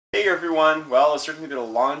Hey everyone, well it's certainly been a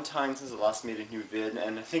long time since I last made a new vid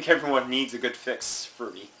and I think everyone needs a good fix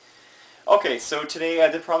for me. Okay, so today I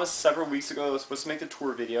did promise several weeks ago I was supposed to make a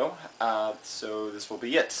tour video, so this will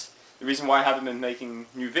be it. The reason why I haven't been making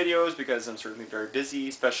new videos is because I'm certainly very busy,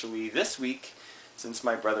 especially this week since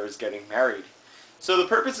my brother is getting married. So the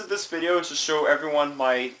purpose of this video is to show everyone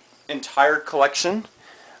my entire collection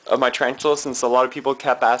of my tarantulas, since a lot of people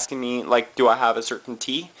kept asking me, like, do I have a certain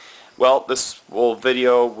tea? Well, this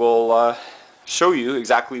video will show you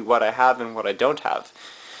exactly what I have and what I don't have.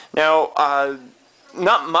 Now,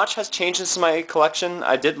 not much has changed since my collection.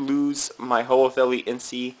 I did lose my Holophili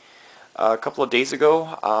Incy a couple of days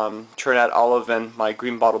ago. Trinidad Olive and my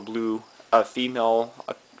green bottle blue female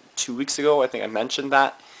 2 weeks ago. I think I mentioned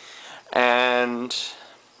that. And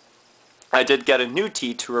I did get a new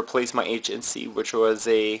tea to replace my H Incy, which was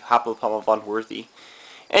a Haplopelma von Worthy.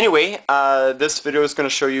 Anyway, this video is going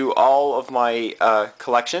to show you all of my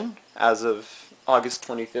collection as of August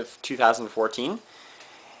 25th, 2014.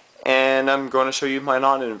 And I'm going to show you my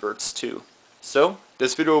non-inverts too. So,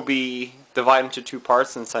 this video will be divided into two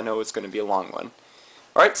parts since I know it's going to be a long one.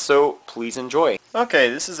 Alright, so please enjoy. Okay,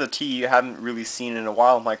 this is a tea you haven't really seen in a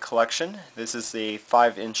while in my collection. This is a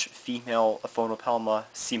 5-inch female Aphonopelma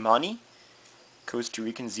Simani, Costa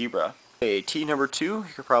Rican zebra. Okay, tea number 2, you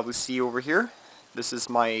can probably see over here. This is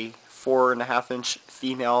my 4.5-inch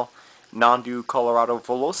female Nandu Colorado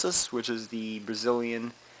Volosus, which is the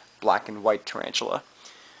Brazilian black and white tarantula.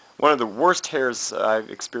 One of the worst hairs I've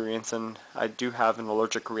experienced, and I do have an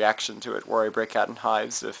allergic reaction to it where I break out in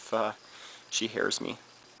hives if she hairs me.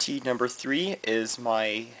 Tea number 3 is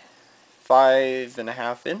my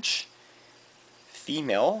 5.5-inch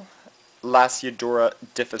female Lasiodora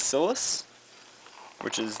difficilis,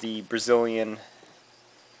 which is the Brazilian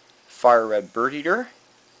fire red bird eater.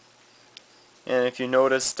 And if you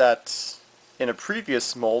notice that in a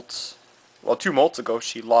previous molt, well 2 molts ago,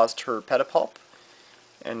 she lost her pedipalp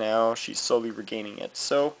and now she's slowly regaining it.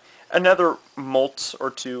 So another molt or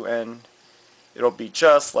two and it'll be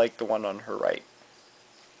just like the one on her right.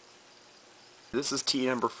 This is tea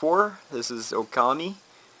number 4. This is Okami,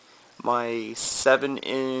 my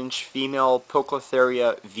 7-inch female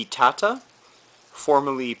Poecilotheria vitata,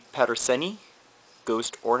 formerly Pattersoni,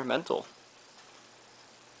 ghost ornamental.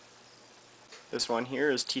 This one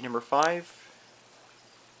here is tea number 5,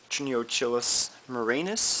 Triniochilus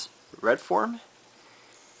murinus, red form.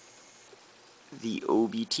 The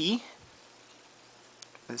OBT.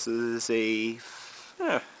 This is a,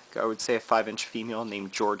 I would say a 5-inch female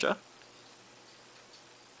named Georgia.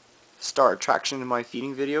 Star attraction in my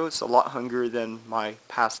feeding video. It's a lot hungrier than my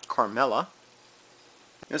past Carmela.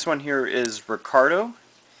 This one here is Ricardo.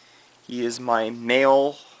 He is my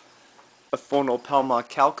male Aphonopelma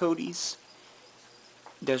calcodes,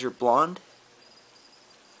 desert blonde.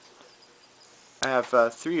 I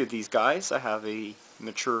have 3 of these guys. I have a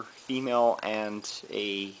mature female and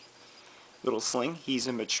a little sling. He's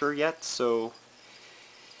immature yet, so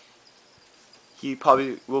he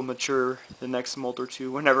probably will mature the next molt or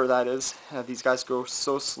two, whenever that is. These guys grow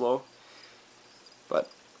so slow, but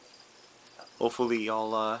hopefully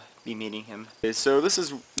I'll be meeting him. Okay, so this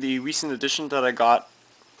is the recent addition that I got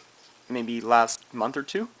maybe last month or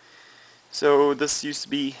two. So this used to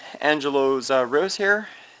be Angelo's rose hair,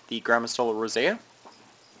 the Grammostola rosea,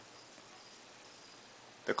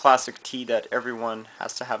 the classic tea that everyone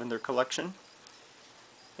has to have in their collection,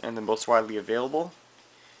 and the most widely available.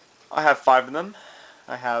 I have 5 of them.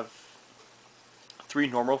 I have 3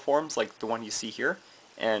 normal forms like the one you see here,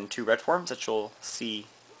 and 2 red forms that you'll see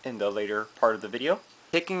in the later part of the video.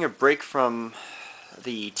 Taking a break from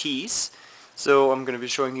the teas, so I'm going to be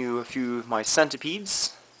showing you a few of my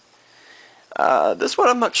centipedes. This one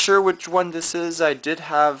I'm not sure which one this is. I did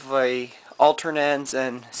have a alternans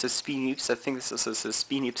and suspinips. I think this is a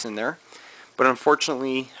suspinips in there, but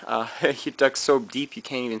unfortunately he dug so deep you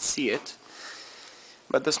can't even see it.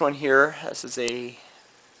 But this one here, this is a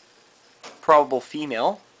probable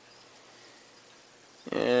female,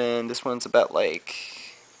 and this one's about like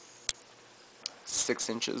 6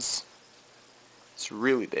 inches. It's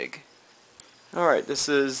really big. Alright, this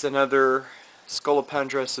is another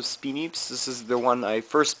Scolopendra suspinips. This is the one I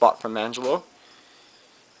first bought from Angelo,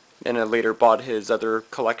 and I later bought his other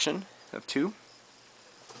collection of 2.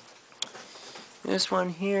 This one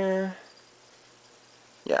here,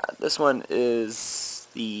 yeah, this one is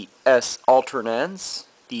the S. alternans,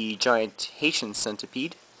 the giant Haitian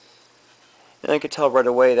centipede. And I could tell right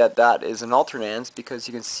away that that is an alternans because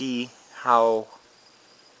you can see how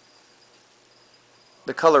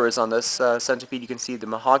the color is on this centipede. You can see the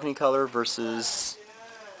mahogany color versus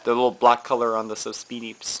the little black color on the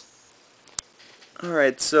suspinips.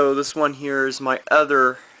 Alright, so this one here is my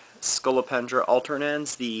other Scolopendra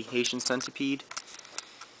alternans, the Haitian centipede.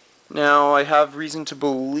 Now, I have reason to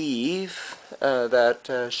believe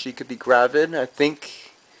that she could be gravid. I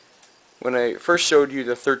think when I first showed you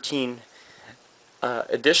the 13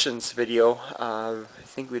 editions video, I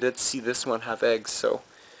think we did see this one have eggs, so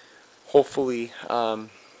hopefully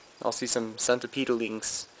I'll see some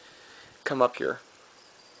centipedalings come up here.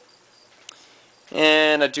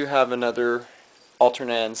 And I do have another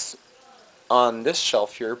alternans on this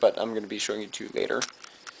shelf here, but I'm going to be showing you two later.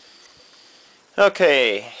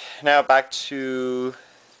 Okay, now back to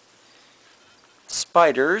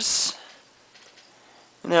spiders.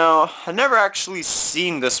 Now, I've never actually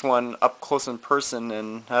seen this one up close in person,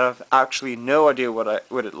 and I have actually no idea what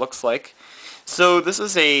it looks like. So this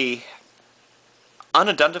is a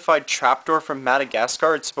unidentified trapdoor from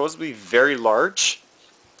Madagascar. It's supposed to be very large,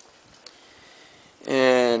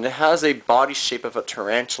 and it has a body shape of a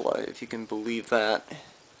tarantula, if you can believe that.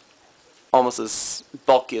 Almost as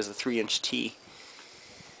bulky as a 3-inch T.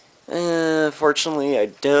 Fortunately, I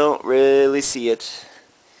don't really see it.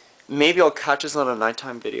 Maybe I'll catch this on a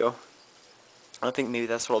nighttime video. I think maybe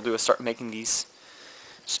that's what I'll do, is start making these.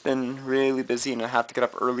 Just been really busy and I have to get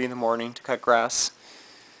up early in the morning to cut grass.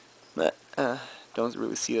 But, don't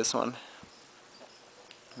really see this one.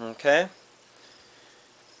 Okay.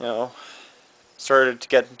 Now, started to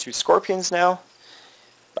get into scorpions now.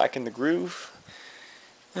 Back in the groove.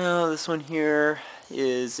 Now, this one here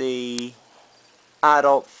is a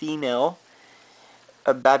adult female,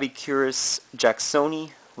 a Babicurus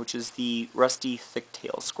jacksoni, which is the rusty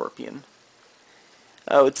thick-tailed scorpion.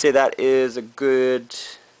 I would say that is a good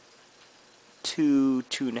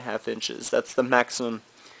 2.5 inches. That's the maximum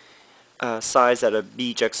size that a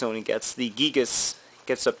B. jacksoni gets. The gigas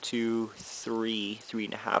gets up to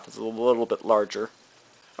 3.5. It's a little bit larger.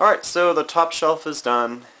 Alright, so the top shelf is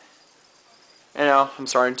done. And now I'm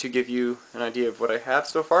starting to give you an idea of what I have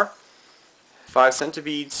so far. 5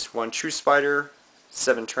 centipedes, 1 true spider,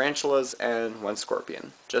 7 tarantulas, and 1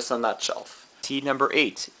 scorpion, just on that shelf. T number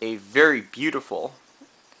 8, a very beautiful,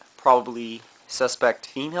 probably suspect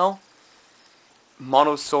female,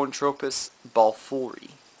 Monozoanthropus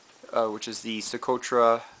balfouri, which is the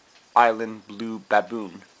Socotra Island blue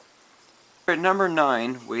baboon. At number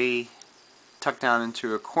 9, way tucked down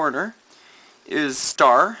into a corner, is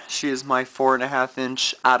Star. She is my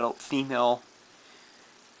 4.5-inch adult female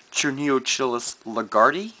Cherniochilus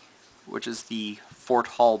lagardi, which is the Fort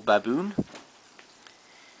Hall baboon. You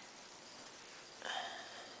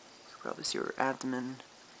can probably see her abdomen.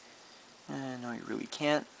 No, you really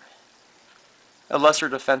can't. A lesser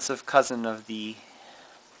defensive cousin of the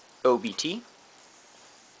OBT.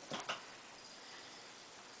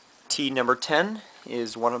 T number 10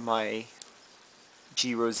 is one of my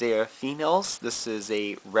G. rosea females. This is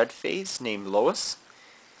a red phase named Lois,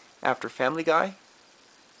 after Family Guy.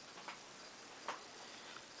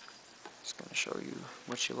 Just going to show you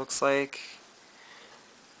what she looks like.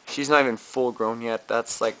 She's not even full grown yet.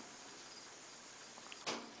 That's like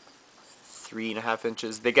 3.5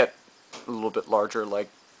 inches. They get a little bit larger, like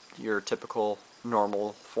your typical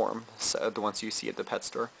normal form, so the ones you see at the pet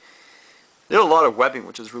store. They have a lot of webbing,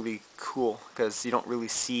 which is really cool, because you don't really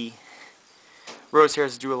see rose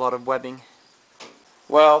hares do a lot of webbing.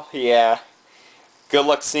 Well, yeah. Good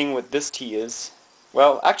luck seeing what this T is.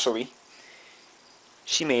 Well, actually,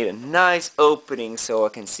 she made a nice opening so I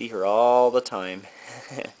can see her all the time.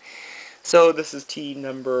 So this is T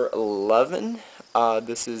number 11.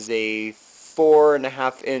 This is a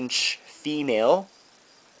 4.5-inch female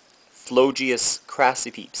Phlogius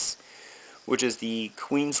crassipeps, which is the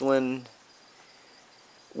Queensland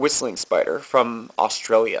whistling spider from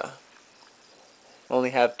Australia. I only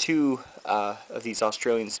have 2 of these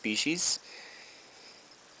Australian species.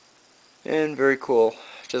 And very cool.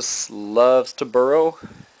 Just loves to burrow,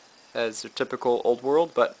 as a typical old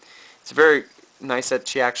world, but it's very nice that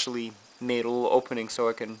she actually made a little opening so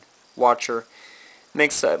I can watch her.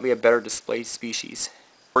 Makes slightly a better display species.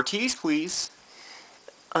 More T's, please.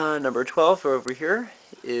 Number 12 over here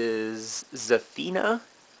is Zephina,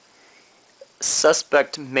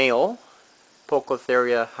 suspect male,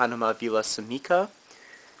 Pocotheria hanumavila samica,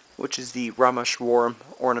 which is the Rameshwaram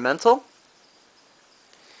ornamental.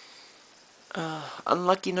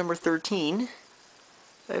 Unlucky number 13,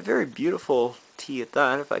 a very beautiful T at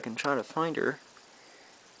that, if I can try to find her.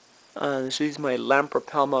 She's my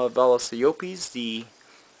Lampropelma velociopes, the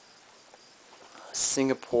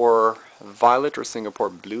Singapore violet or Singapore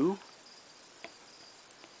blue.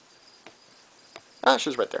 Ah,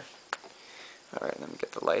 she's right there. Alright, let me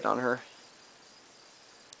get the light on her.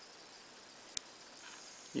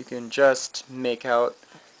 you can just make out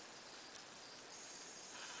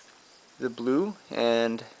the blue,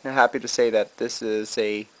 and I'm happy to say that this is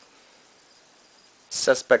a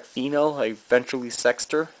suspect female. I eventually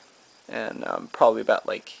sexed her, and I'm probably about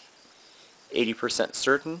like 80%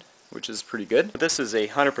 certain, which is pretty good. This is a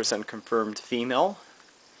 100% confirmed female.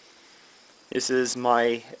 This is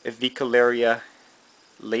my Vicularia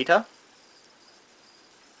lata,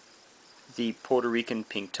 the Puerto Rican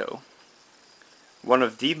pink toe. One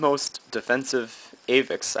of the most defensive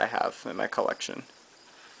avics I have in my collection.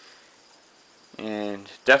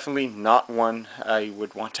 And definitely not one I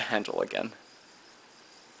would want to handle again.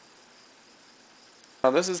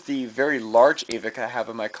 Now this is the very large avic I have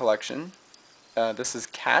in my collection. This is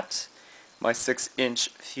Cat, my 6-inch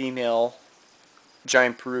female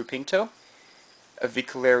giant Peru pink toe,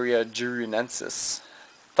 Vicularia jurunensis.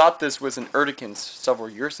 Thought this was an Urticans several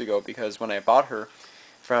years ago because when I bought her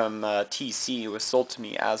from TC, it was sold to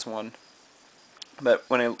me as one. But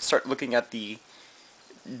when I start looking at the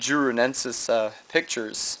jurunensis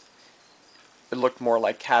pictures, it looked more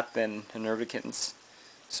like Cat than an Urticans.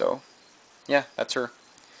 So, yeah, that's her.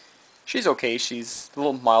 She's okay. She's a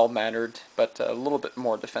little mild-mannered, but a little bit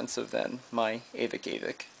more defensive than my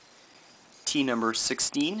avic. T number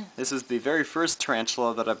 16. This is the very first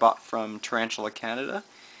tarantula that I bought from Tarantula Canada.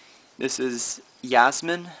 This is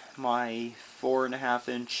Yasmin, my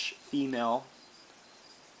 4.5-inch female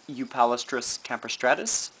Eupalestris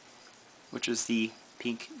camperstratus, which is the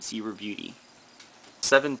pink zebra beauty.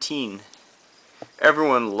 17.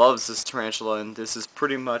 Everyone loves this tarantula, and this is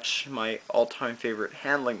pretty much my all-time favorite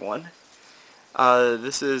handling one.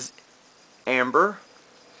 This is Amber.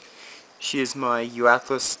 She is my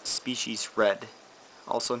Euathlus species red,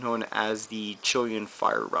 also known as the Chilean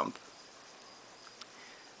fire rump.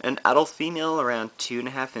 An adult female around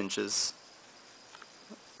 2.5 inches.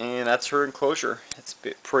 And that's her enclosure. It's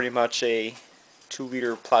pretty much a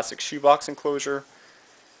 2-liter plastic shoebox enclosure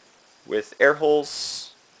with air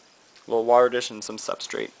holes, a little water dish, and some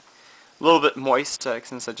substrate. A little bit moist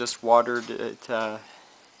since I just watered it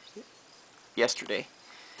yesterday.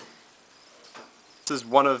 This is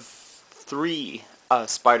one of 3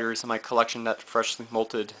 spiders in my collection that freshly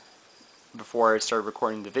molted before I started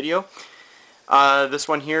recording the video. This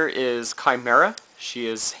one here is Chimera. She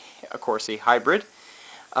is, of course, a hybrid.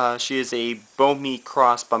 She is a Bomi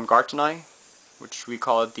cross Baumgarteni, which we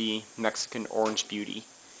call it the Mexican Orange Beauty.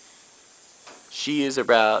 She is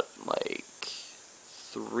about like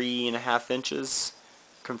 3.5 inches,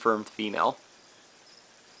 confirmed female.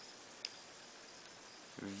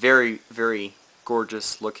 Very, very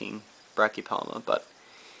gorgeous looking Brachypelma, but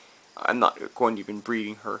I'm not going to be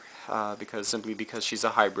breeding her simply because she's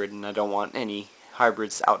a hybrid, and I don't want any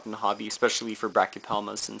hybrids out in the hobby, especially for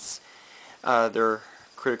Brachypelmas, since they're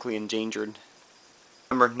critically endangered.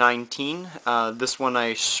 Number 19, this one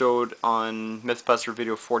I showed on Mythbuster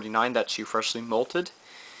video 49 that she freshly molted.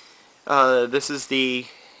 This is the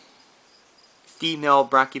female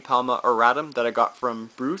Brachypelma auratum that I got from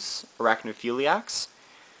Bruce, Arachnophiliacs.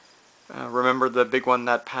 Remember the big one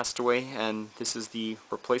that passed away, and this is the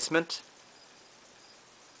replacement.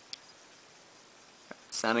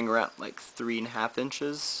 Standing around like 3.5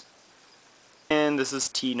 inches. And this is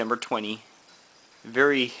T number 20.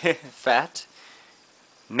 Very fat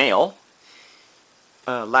male.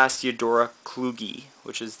 Lastiodora klugi,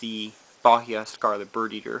 which is the Bahia scarlet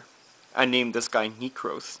bird eater. I named this guy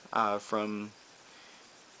Necroth from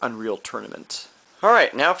Unreal Tournament.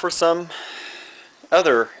 Alright, now for some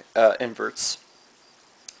other inverts.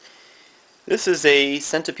 This is a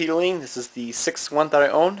centipedeling. This is the 6th one that I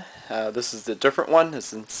own. This is the different one.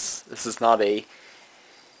 This is not a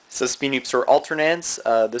Suspenips or alternans.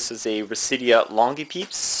 This is a Residia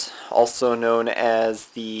longipeps, also known as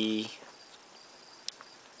the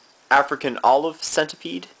African olive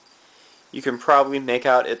centipede. You can probably make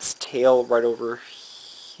out its tail right over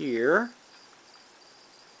here.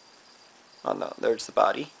 Oh no, there's the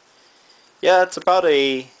body. Yeah, it's about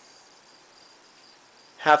a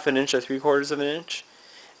 1/2 inch or 3/4 of an inch.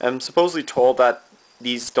 I'm supposedly told that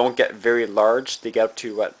these don't get very large. They get up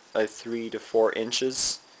to what, like 3 to 4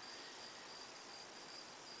 inches.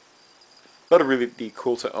 But it'd really be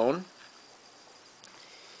cool to own.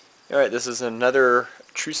 Alright, this is another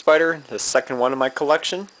true spider, the 2nd one in my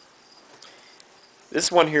collection.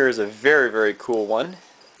 This one here is a very, very cool one.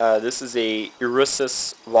 This is a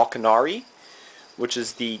Erusus vulcanari, which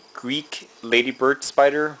is the Greek ladybird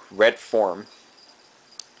spider, red form.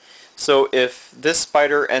 So if this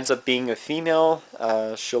spider ends up being a female,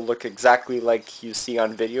 she'll look exactly like you see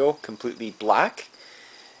on video, completely black.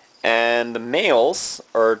 And the males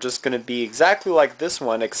are just going to be exactly like this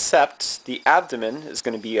one, except the abdomen is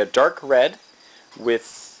going to be a dark red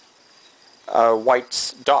with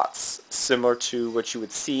white dots, similar to what you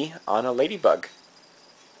would see on a ladybug.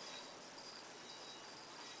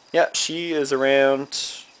 Yeah, she is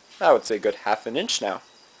around, I would say, a good half an inch now.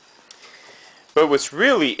 But what's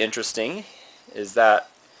really interesting is that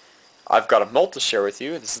I've got a molt to share with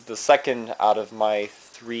you. This is the second out of my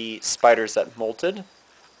 3 spiders that molted.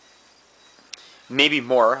 Maybe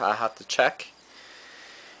more, I have to check.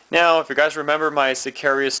 Now, if you guys remember my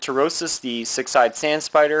Sicarius turosus, the 6-eyed sand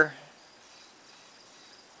spider,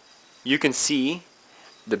 you can see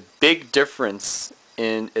the big difference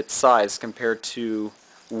in its size compared to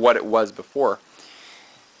what it was before.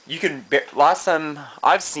 You can, last time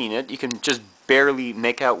I've seen it, you can just barely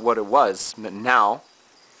make out what it was, but now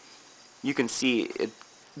you can see it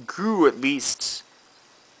grew at least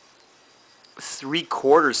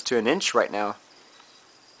 3/4 to an inch right now.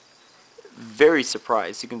 Very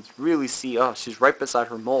surprised. You can really see, oh, she's right beside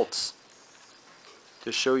her molts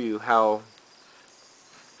to show you how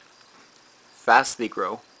fast they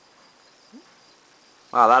grow.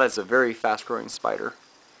 Wow, that is a very fast growing spider.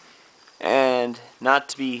 And not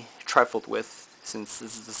to be trifled with, since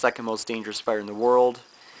this is the second most dangerous spider in the world,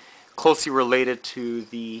 closely related to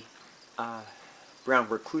the brown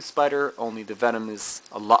recluse spider, only the venom is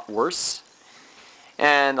a lot worse.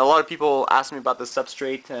 And a lot of people ask me about the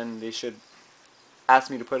substrate, and they should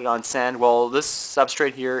ask me to put it on sand. Well, this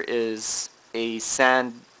substrate here is a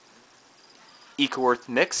sand eco-earth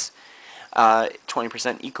mix,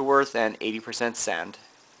 20% eco-earth and 80% sand.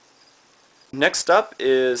 Next up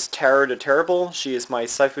is Terror the Terrible. She is my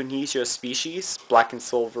Siphonesia species, black and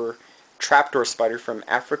silver trapdoor spider from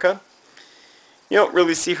Africa. You don't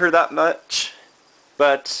really see her that much,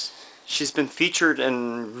 but she's been featured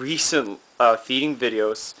in recent feeding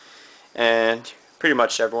videos, and pretty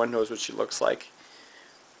much everyone knows what she looks like.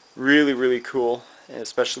 Really, really cool,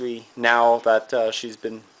 especially now that she's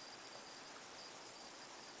been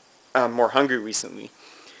more hungry recently.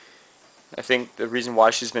 I think the reason why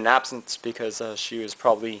she's been absent is because she was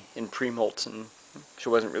probably in pre-molt and she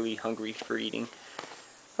wasn't really hungry for eating.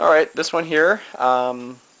 Alright, this one here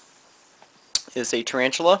is a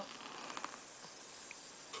tarantula.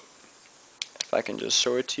 If I can just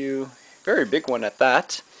show it to you. Very big one at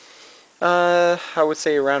that. I would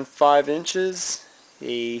say around 5 inches.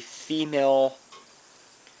 A female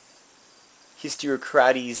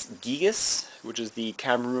Hysterocrates gigas, which is the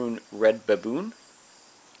Cameroon red baboon.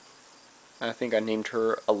 I think I named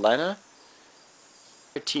her Elena.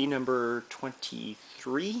 T number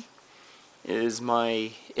 23 is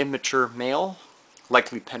my immature male,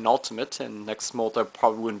 likely penultimate, and next molt I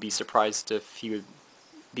probably wouldn't be surprised if he would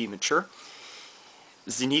be mature.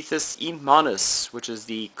 Zenithus imanus, which is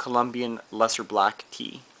the Colombian lesser black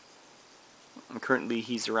tea. And currently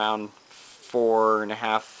he's around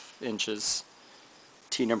 4.5 inches.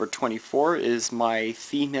 T number 24 is my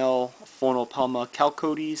female Phonopelma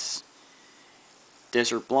calcodes,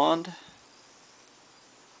 desert blonde.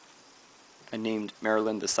 I named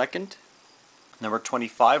Marilyn II. Number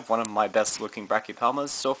 25, one of my best looking brachypelmas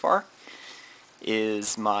so far,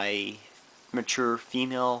 is my mature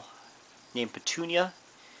female named Petunia.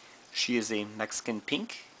 She is a Mexican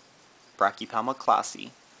pink, Brachypelma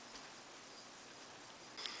classy.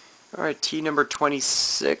 Alright, T number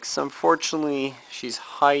 26, unfortunately she's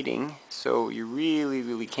hiding, so you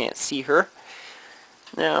really can't see her.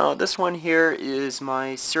 Now this one here is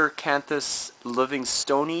my Cercanthus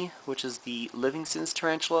livingstoni, which is the Livingston's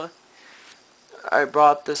tarantula. I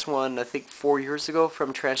bought this one I think 4 years ago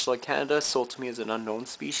from Tarantula Canada, sold to me as an unknown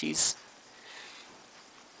species.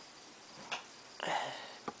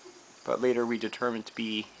 But later we determined to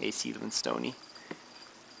be a C. livingstoni.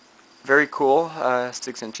 Very cool,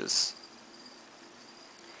 6 inches.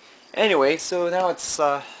 Anyway, so now it's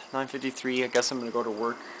 9:53. I guess I'm going to go to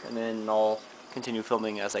work and then I'll continue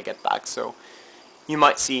filming as I get back. So you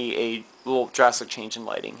might see a little drastic change in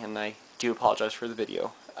lighting, and I do apologize for the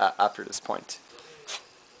video after this point.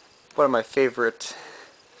 One of my favorite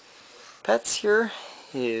pets here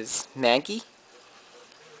is Maggie,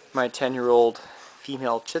 my 10-year-old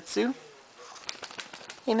female Shih Tzu.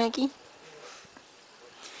 Hey Maggie.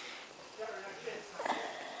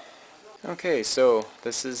 Okay, so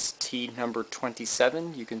this is T number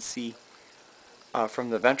 27. You can see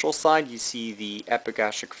from the ventral side, you see the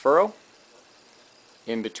epigastric furrow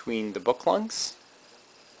in between the book lungs.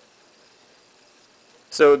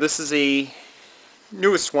 So this is a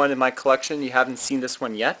newest one in my collection. You haven't seen this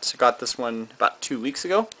one yet. I got this one about 2 weeks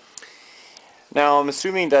ago. Now I'm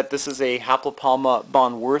assuming that this is a Haplopelma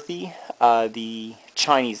bonworthy. the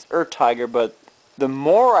Chinese earth tiger, but the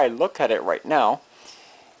more I look at it right now,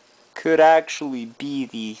 could actually be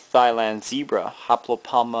the Thailand zebra,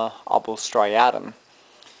 Haplopalma oblostriatum.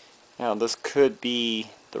 Now this could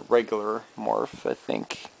be the regular morph, I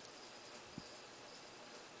think.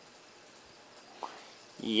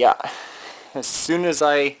 Yeah, as soon as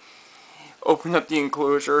I opened up the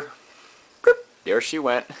enclosure, there she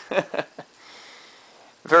went.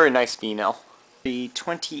 Very nice female. The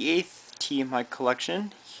 28th T in my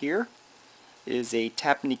collection here is a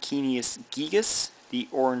Tapnicinius gigas, the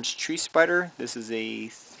orange tree spider. This is a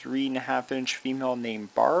 3.5-inch female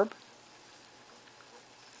named Barb.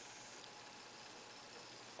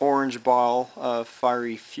 Orange ball of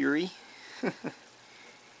fiery fury.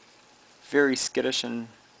 Very skittish and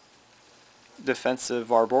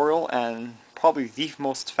defensive arboreal, and probably the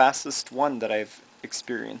most fastest one that I've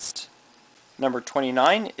experienced. Number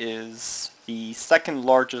 29 is the second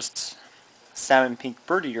largest salmon pink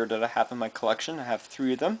bird eater that I have in my collection. I have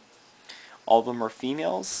 3 of them. All of them are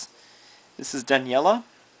females. This is Daniela,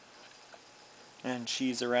 and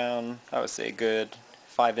she's around, I would say, a good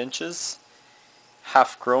 5 inches,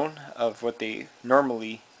 half grown of what they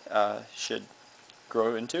normally should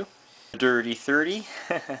grow into. Dirty 30.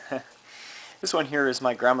 This one here is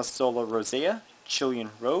my Grammostola rosea,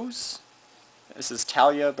 Chilean rose. This is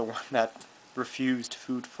Talia, the one that refused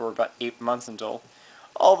food for about 8 months until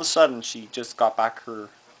all of a sudden she just got back her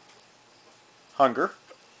hunger.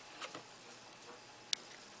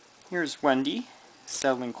 Here's Wendy,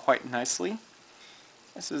 settling quite nicely.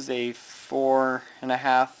 This is a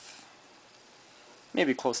 4.5,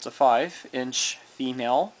 maybe close to 5-inch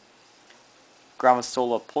female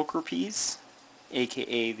Grammostola pulchripes,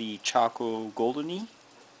 aka the Chaco goldeni.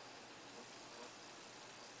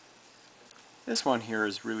 This one here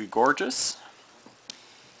is really gorgeous.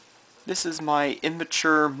 This is my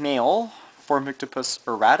immature male Formictopus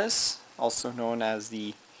auratus, also known as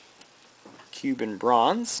the Cuban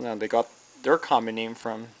bronze. Now they got their common name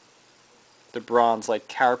from the bronze-like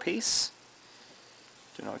carapace.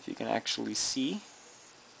 Don't know if you can actually see.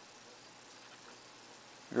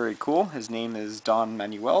 Very cool. His name is Don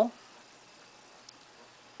Manuel.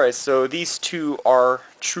 Alright, so these two are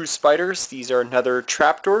true spiders. These are nether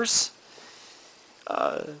trapdoors.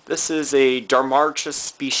 This is a Darmarchus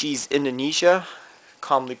species Indonesia,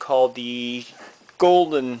 commonly called the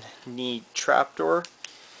golden knee trapdoor.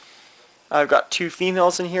 I've got 2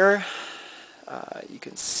 females in here. You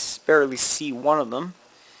can barely see one of them.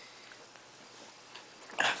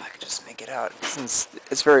 If I could just make it out, since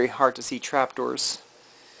it's very hard to see trapdoors.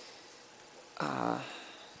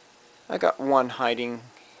 I got one hiding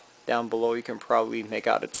down below. You can probably make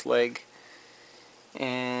out its leg.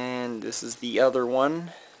 And this is the other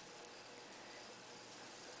one.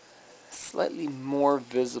 Slightly more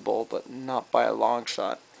visible, but not by a long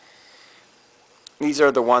shot. These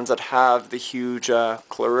are the ones that have the huge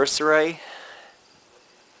Claricerae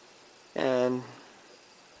and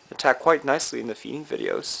attack quite nicely in the feeding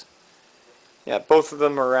videos. Yeah, both of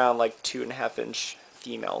them are around like 2.5-inch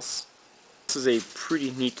females. This is a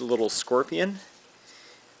pretty neat little scorpion.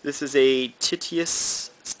 This is a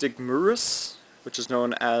Titius stigmurus, which is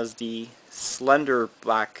known as the slender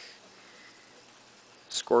black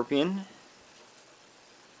scorpion.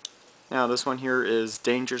 Now this one here is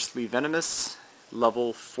dangerously venomous,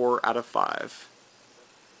 level 4 out of 5.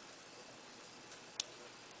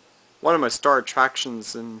 One of my star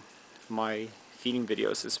attractions in my feeding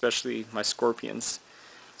videos, especially my scorpions,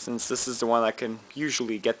 since this is the one I can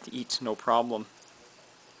usually get to eat no problem.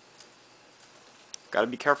 Gotta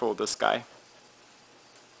be careful with this guy.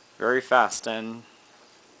 Very fast, and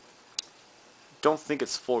don't think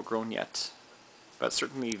it's full grown yet, but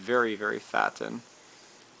certainly very, very fat and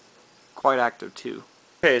quite active too.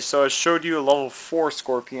 Okay, so I showed you a level 4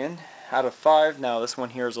 scorpion out of 5. Now this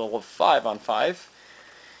one here is a level 5 on 5.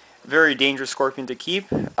 Very dangerous scorpion to keep.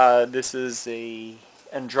 This is a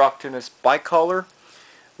Androctonus bicolor,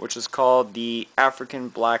 which is called the African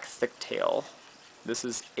black thicktail. This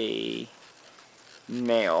is a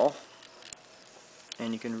male,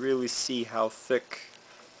 and you can really see how thick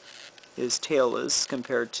his tail is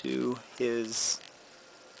compared to his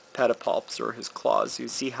pedipalps or his claws. You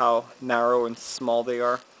see how narrow and small they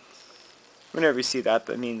are. Whenever you see that,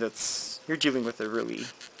 that means you're dealing with a really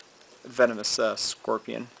venomous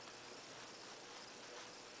scorpion.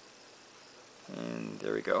 And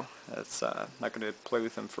there we go. That's not going to play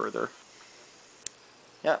with him further.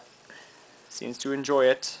 Yeah, seems to enjoy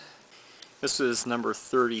it. This is number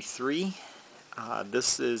 33.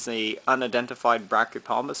 This is a unidentified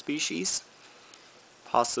Brachypalma species,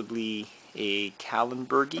 possibly a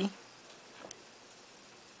Kallenbergi.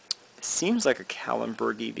 seems like a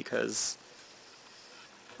Kalimbergi because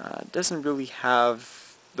it doesn't really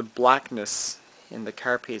have the blackness in the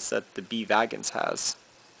carapace that the B. vagans has.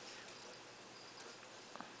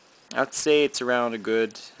 I'd say it's around a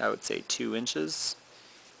good, 2 inches.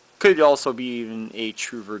 Could also be even a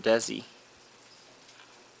true Verdezi.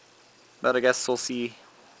 But I guess we'll see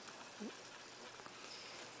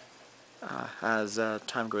as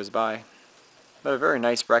time goes by. But a very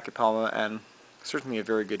nice Brachypelma and certainly a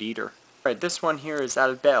very good eater. Alright, this one here is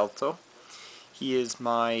Alberto. He is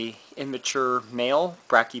my immature male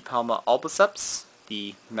Brachypelma albiceps,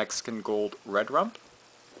 the Mexican gold red rump.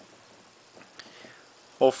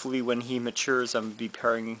 Hopefully when he matures I'm going to be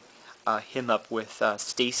pairing him up with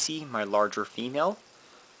Stacy, my larger female.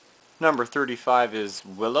 Number 35 is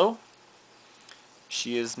Willow.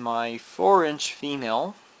 She is my 4-inch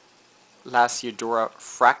female Lasiodora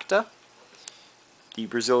fracta, the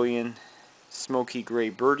Brazilian smoky gray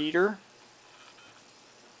bird eater.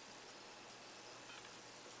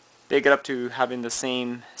 They get up to having the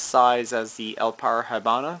same size as the Elpar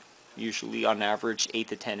habana, usually on average 8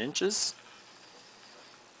 to 10 inches.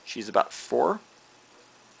 She's about 4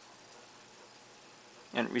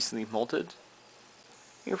 and recently molted.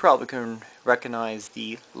 You probably can recognize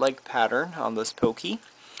the leg pattern on this pokey.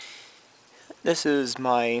 This is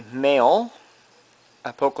my male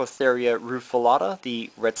Apocotheria rufulata, the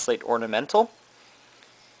red slate ornamental,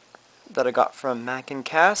 that I got from Mac and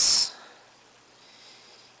Cass.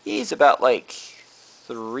 He's about like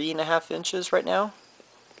 3.5 inches right now.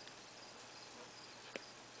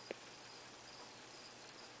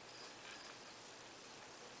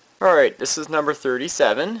 Alright, this is number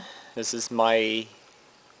 37. This is my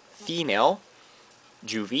female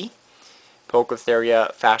juvie,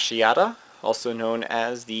 Pocotheria fasciata, also known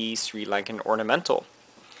as the Sri Lankan ornamental.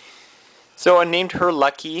 So I named her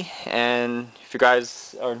Lucky, and if you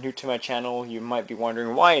guys are new to my channel, you might be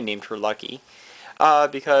wondering why I named her Lucky.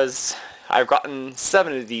 Because I've gotten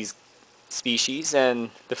 7 of these species,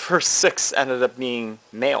 and the first 6 ended up being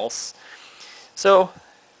males. So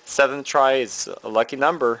 7th try is a lucky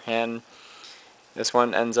number, and this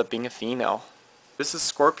one ends up being a female. This is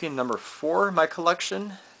scorpion number 4 in my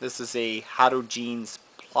collection. This is a Hatogenes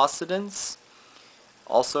placidens,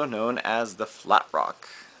 also known as the flat rock.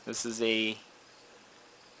 This is a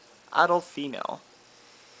adult female.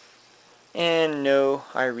 And no,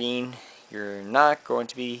 Irene, you're not going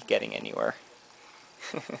to be getting anywhere.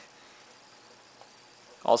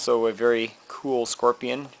 Also a very cool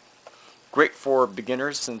scorpion. Great for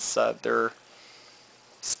beginners since their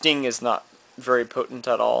sting is not very potent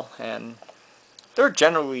at all, and they're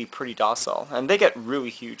generally pretty docile, and they get really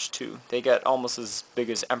huge too. They get almost as big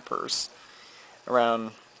as emperors.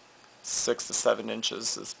 Around 6 to 7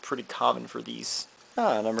 inches is pretty common for these.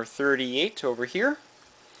 Number 38 over here.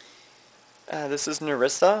 This is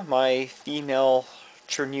Nerissa, my female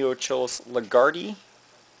Cherniochilus lagardi,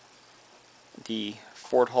 the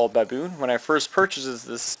Fort Hall baboon. When I first purchased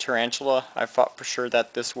this tarantula, I thought for sure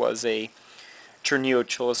that this was a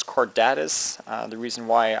Cherniochilus caudatus. The reason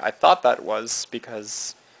why I thought that was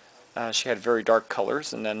because she had very dark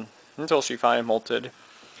colors, and then until she finally molted,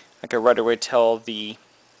 I could right away tell the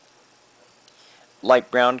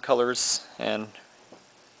light brown colors, and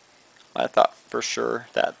I thought for sure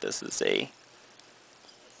that this is a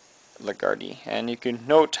lagardi. And you can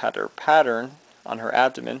note that her pattern on her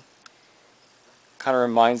abdomen kind of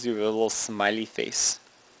reminds you of a little smiley face.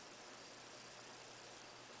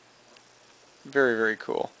 Very, very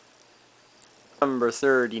cool. Number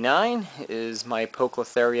 39 is my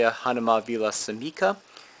Pocotheria hanumavila samica,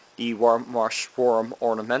 the marshworm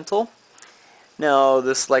ornamental. Now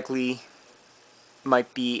this likely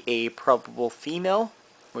might be a probable female,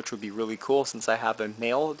 which would be really cool since I have a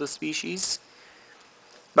male of the species.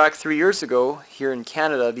 Back 3 years ago, here in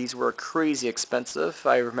Canada, these were crazy expensive.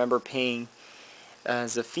 I remember paying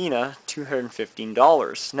Zafina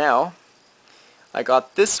 $215. Now, I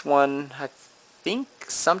got this one, I think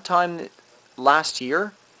sometime last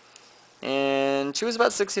year, and she was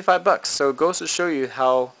about 65 bucks. So it goes to show you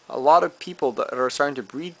how a lot of people that are starting to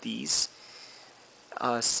breed these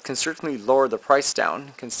can certainly lower the price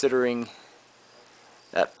down, considering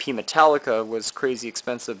that P. metallica was crazy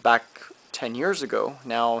expensive back 10 years ago.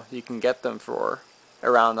 Now you can get them for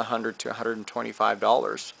around $100 to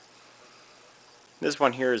 $125. This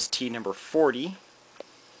one here is T number 40.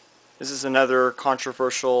 This is another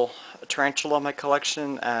controversial tarantula in my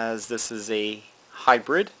collection, as this is a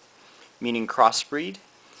hybrid, meaning crossbreed.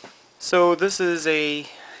 So this is a,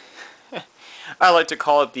 I like to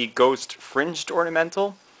call it the ghost fringed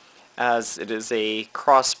ornamental, as it is a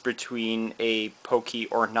cross between a Pocky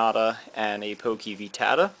ornata and a Pocky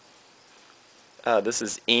vittata. This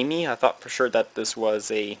is Amy. I thought for sure that this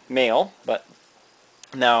was a male, but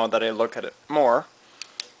now that I look at it more,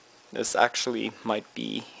 this actually might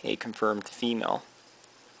be a confirmed female.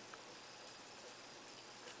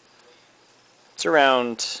 It's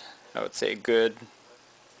around, I would say, a good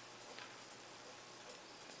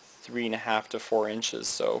 3.5 to 4 inches,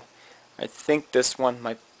 so I think this one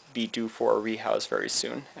might be due for a rehouse very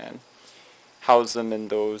soon, and house them in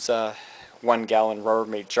those 1-gallon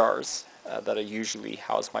Rubbermaid jars that I usually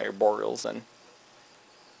house my arboreals in.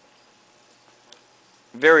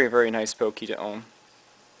 Very, very nice pokey to own.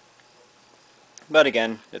 But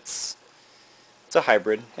again, it's a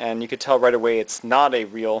hybrid, and you could tell right away it's not a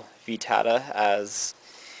real Vittata, as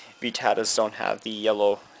Vittatas don't have the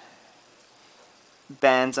yellow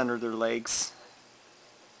bands under their legs,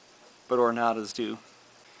 but Ornatas do.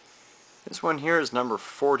 This one here is number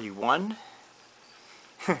 41.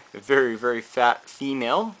 A very, very fat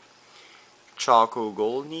female. Chalco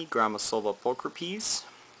Goldney, Grammosola pulchripes.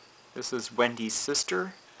 This is Wendy's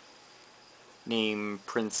sister, named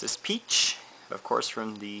Princess Peach, of course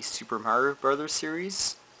from the Super Mario Brothers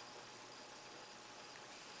series.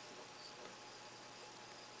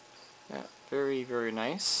 Yeah, very, very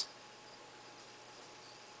nice.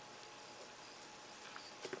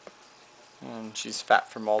 And she's fat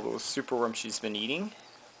from all those superworms she's been eating.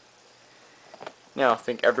 Now, I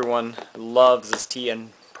think everyone loves this tea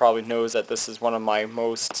and probably knows that this is one of my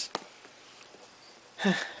most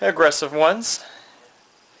aggressive ones.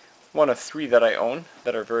 One of 3 that I own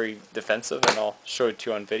that are very defensive, and I'll show it to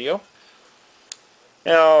you on video.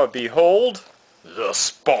 Now, behold, the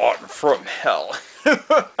spawn from hell.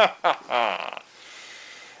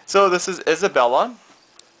 So this is Isabella.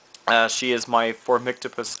 She is my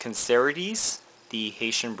Formictopus cancerides, the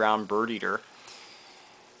Haitian brown bird eater.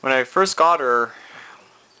 When I first got her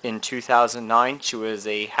in 2009, she was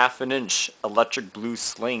a 1/2 inch electric blue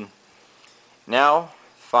sling. Now,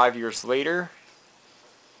 5 years later,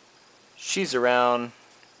 she's around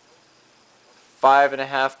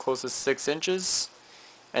 5.5, close to 6 inches,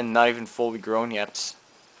 and not even fully grown yet.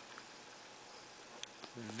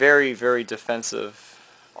 Very, very defensive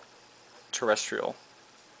terrestrial.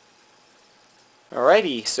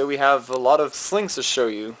 Alrighty, so we have a lot of slings to show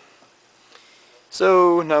you.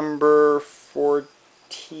 So, number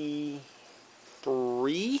 43.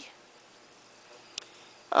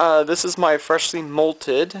 This is my freshly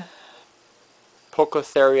molted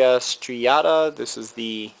Pocotheria striata. This is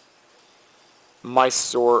the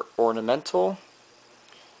Mysore ornamental.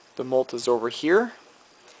 The molt is over here.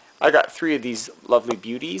 I got 3 of these lovely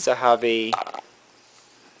beauties. I have a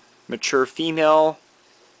mature female,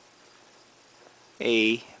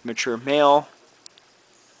 a mature male,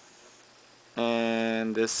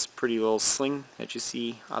 and this pretty little sling that you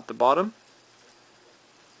see at the bottom.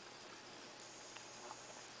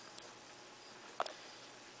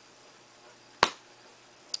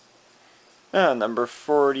 Number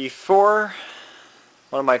 44,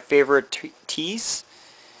 one of my favorite teas,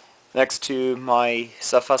 next to my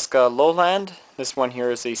Cephusca lowland. This one here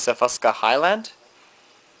is a Cephusca highland,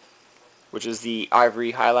 which is the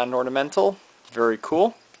ivory highland ornamental. Very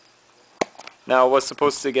cool. Now, I was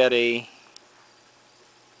supposed to get a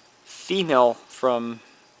female from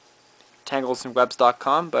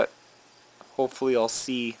tanglesandwebs.com, but hopefully I'll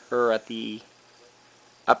see her at the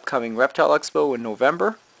upcoming Reptile Expo in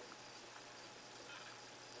November.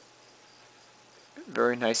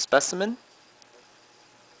 Very nice specimen.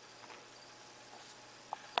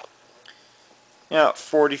 Now,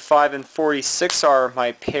 45 and 46 are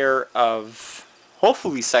my pair of,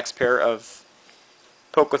 hopefully sex pair of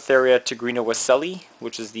Pocotheria tigrina wesselli,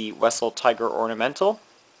 which is the Wessel tiger ornamental.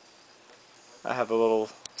 I have a little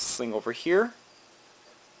sling over here.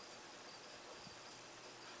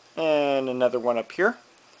 And another one up here.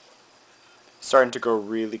 Starting to go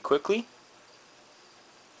really quickly.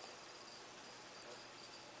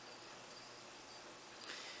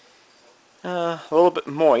 A little bit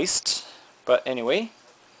moist, but anyway.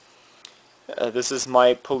 This is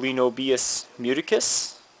my Polinobius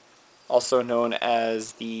muticus, also known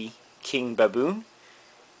as the king baboon.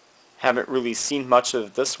 Haven't really seen much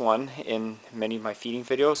of this one in many of my feeding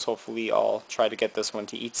videos. Hopefully I'll try to get this one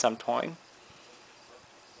to eat sometime.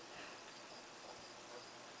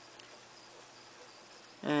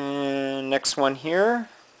 And next one here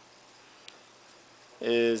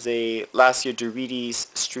is a Lasiodurides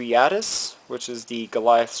striatus, which is the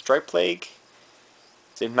Goliath stripe plague.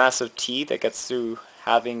 It's a massive tea that gets through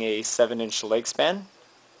having a 7-inch leg span.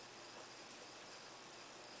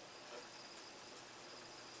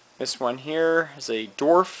 This one here is a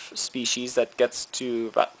dwarf species that gets to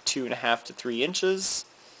about 2.5 to 3 inches.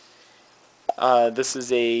 This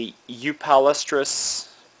is a Eupalestris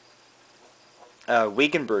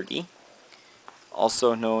Wagenbergi,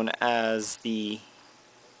 also known as the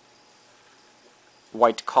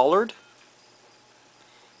white collared.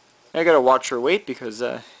 I gotta watch her weight because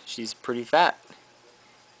she's pretty fat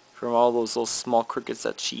from all those little small crickets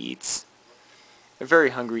that she eats. A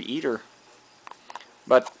very hungry eater,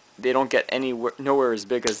 but they don't get nowhere as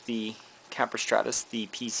big as the Camperstratus, the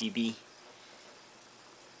PCB.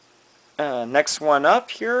 Next one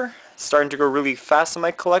up here, starting to go really fast in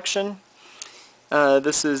my collection.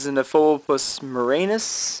 This is an Ephobopus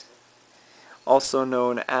murinus, also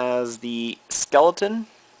known as the skeleton.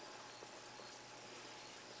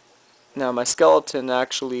 Now my skeleton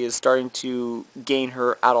actually is starting to gain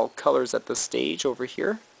her adult colors at this stage over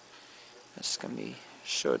here. I'm just going to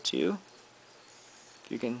show it to you.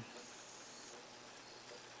 You can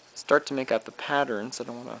start to make out the patterns. I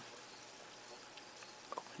don't want to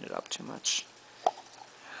open it up too much.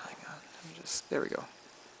 Hang on, there we go.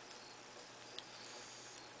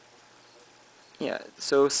 Yeah,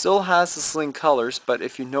 so still has the sling colors, but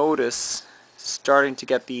if you notice, starting to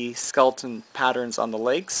get the skeleton patterns on the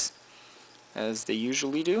legs, as they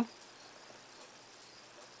usually do.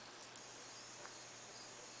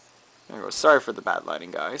 There we go. Sorry for the bad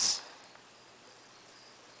lighting, guys.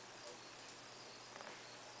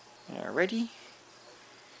 Alrighty.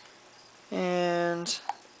 And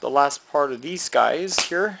the last part of these guys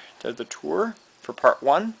here, to the tour for part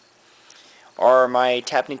 1, are my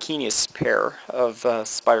Tapnicenius pair of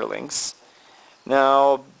spiderlings.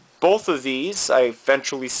 Now, both of these I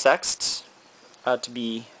eventually sexed to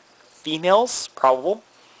be females, probable.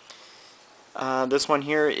 This one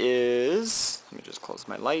here is, let me just close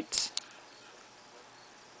my light,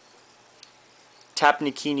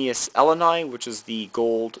 Tapnicenius eleni, which is the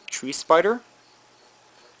gold tree spider.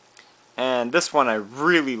 And this one I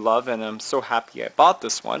really love, and I'm so happy I bought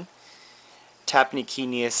this one.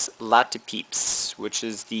 Tapnicenius latipeps, which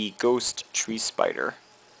is the ghost tree spider.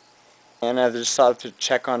 And I just had to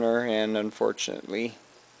check on her, and unfortunately,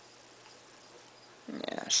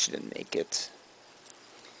 yeah, she didn't make it.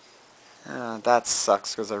 That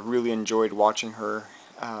sucks, because I really enjoyed watching her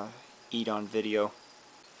eat on video.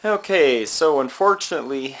 Okay, so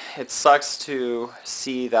unfortunately, it sucks to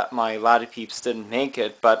see that my latipeps didn't make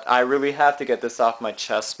it, but I really have to get this off my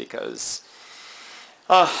chest because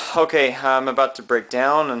okay, I'm about to break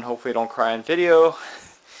down, and hopefully I don't cry on video.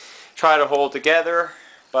 Try to hold together,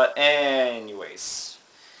 but anyways,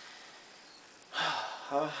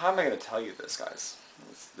 how am I going to tell you this, guys?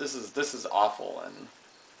 This is awful, and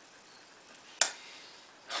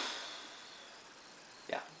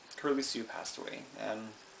yeah, Curly Sue passed away, and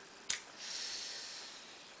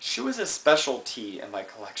she was a specialty in my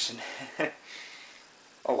collection.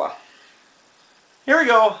 Oh wow. Here we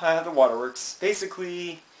go, I have the waterworks.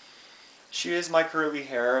 Basically, she is my curly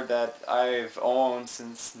hair that I've owned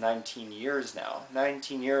since 19 years now.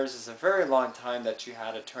 19 years is a very long time that you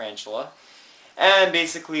had a tarantula. And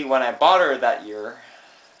basically, when I bought her that year,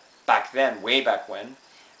 back then, way back when,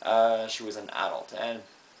 she was an adult. And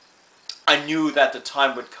I knew that the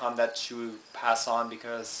time would come that she would pass on,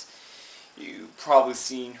 because you've probably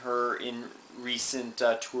seen her in recent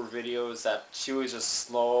tour videos that she was just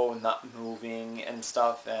slow and not moving and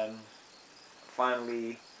stuff, and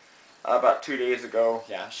finally about 2 days ago,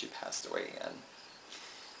 yeah, she passed away. And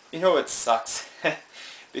you know, it sucks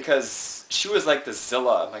because she was like the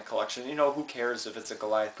Zilla of my collection. You know, who cares if it's a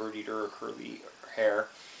Goliath bird eater or curly hair?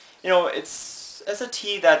 You know, it's a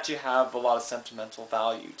tea that you have a lot of sentimental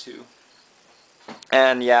value to.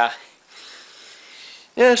 And yeah,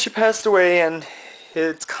 she passed away, and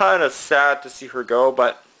it's kind of sad to see her go,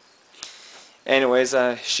 but anyways,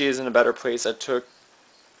 she is in a better place. I took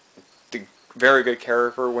very good care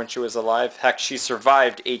of her when she was alive. Heck, she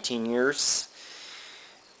survived 18 years.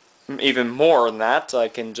 Even more than that. I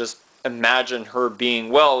can just imagine her being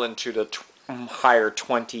well into the higher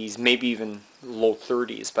 20s, maybe even low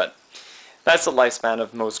 30s, but that's the lifespan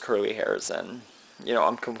of most curly hairs, and you know,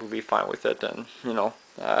 I'm completely fine with it. And you know,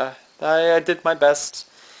 I did my best.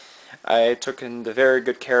 I took in the very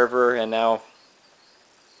good care of her, and now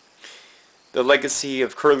the legacy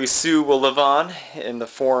of Curly Sue will live on in the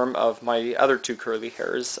form of my other two curly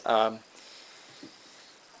hairs,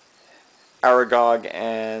 Aragog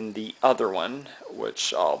and the other one,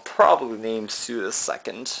 which I'll probably name Sue the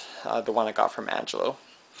Second, the one I got from Angelo.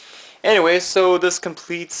 Anyway, so this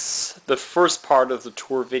completes the first part of the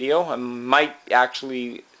tour video. I might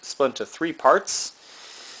actually split into 3 parts.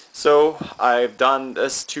 So I've done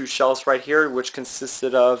this 2 shelves right here, which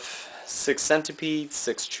consisted of 6 centipedes,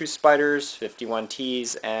 6 true spiders, 51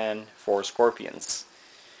 Ts, and 4 scorpions.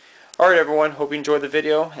 Alright everyone, hope you enjoyed the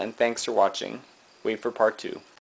video, and thanks for watching. Wait for part 2.